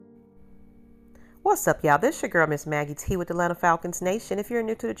What's up, y'all? This is your girl, Miss Maggie T with Atlanta Falcons Nation. If you're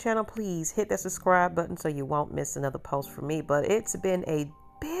new to the channel, please hit that subscribe button so you won't miss another post from me. But it's been a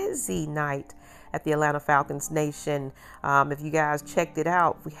busy night at the Atlanta Falcons Nation. If you guys checked it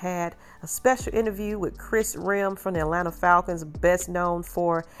out, we had a special interview with Chris Rim from the Atlanta Falcons, best known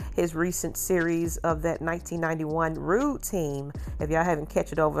for his recent series of that 1991 Rude Team. If y'all haven't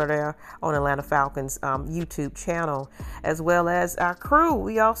catch it over there on Atlanta Falcons YouTube channel, as well as our crew.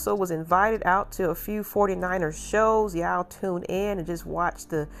 We also was invited out to a few 49ers shows. Y'all tune in and just watch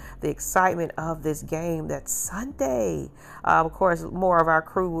the excitement of this game that's Sunday. Of course, more of our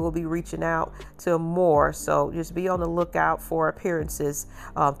crew will be reaching out to more, so just be on the lookout for appearances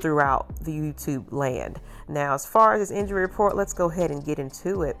throughout the YouTube land. Now, as far as this injury report, let's go ahead and get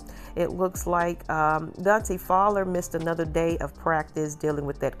into it. It looks like Dante Fowler missed another day of practice dealing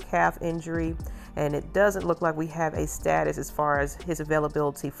with that calf injury, and it doesn't look like we have a status as far as his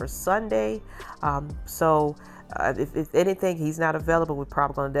availability for Sunday. If anything, he's not available, we're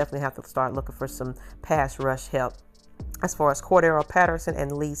probably going to definitely have to start looking for some pass rush help. As far as Cordero Patterson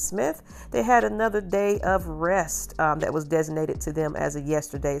and Lee Smith, they had another day of rest that was designated to them as of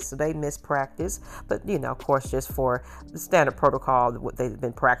yesterday, so they missed practice. But, of course, just for the standard protocol, what they've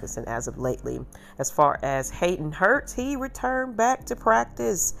been practicing as of lately. As far as Hayden Hurst, he returned back to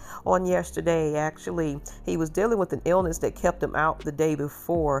practice on yesterday. Actually, he was dealing with an illness that kept him out the day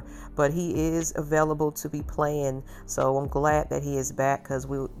before, but he is available to be playing. So I'm glad that he is back, because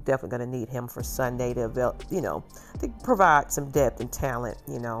we're definitely going to need him for Sunday to provide some depth and talent.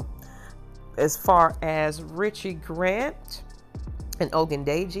 As far as Richie Grant and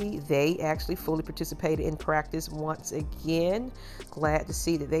Ogundeji, they actually fully participated in practice once again. Glad to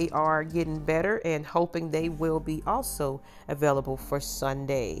see that they are getting better, and hoping they will be also available for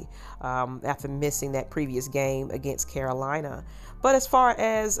Sunday after missing that previous game against Carolina. But as far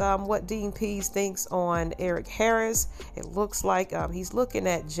as what Dean Pease thinks on Eric Harris, it looks like he's looking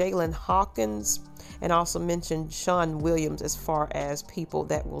at Jalen Hawkins, and also mentioned Sean Williams as far as people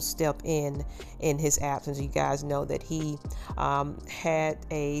that will step in his absence. You guys know that he had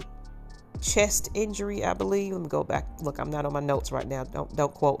a chest injury, I believe. Let me go back. Look, I'm not on my notes right now.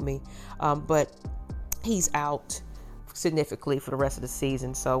 Don't quote me. But he's out significantly for the rest of the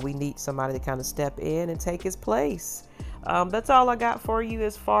season. So we need somebody to kind of step in and take his place. That's all I got for you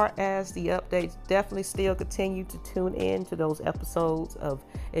as far as the updates. Definitely still continue to tune in to those episodes of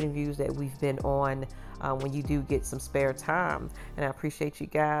interviews that we've been on when you do get some spare time. And I appreciate you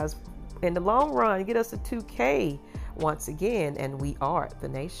guys. In the long run, get us to 2K once again. And we are the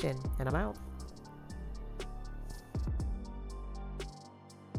nation. And I'm out.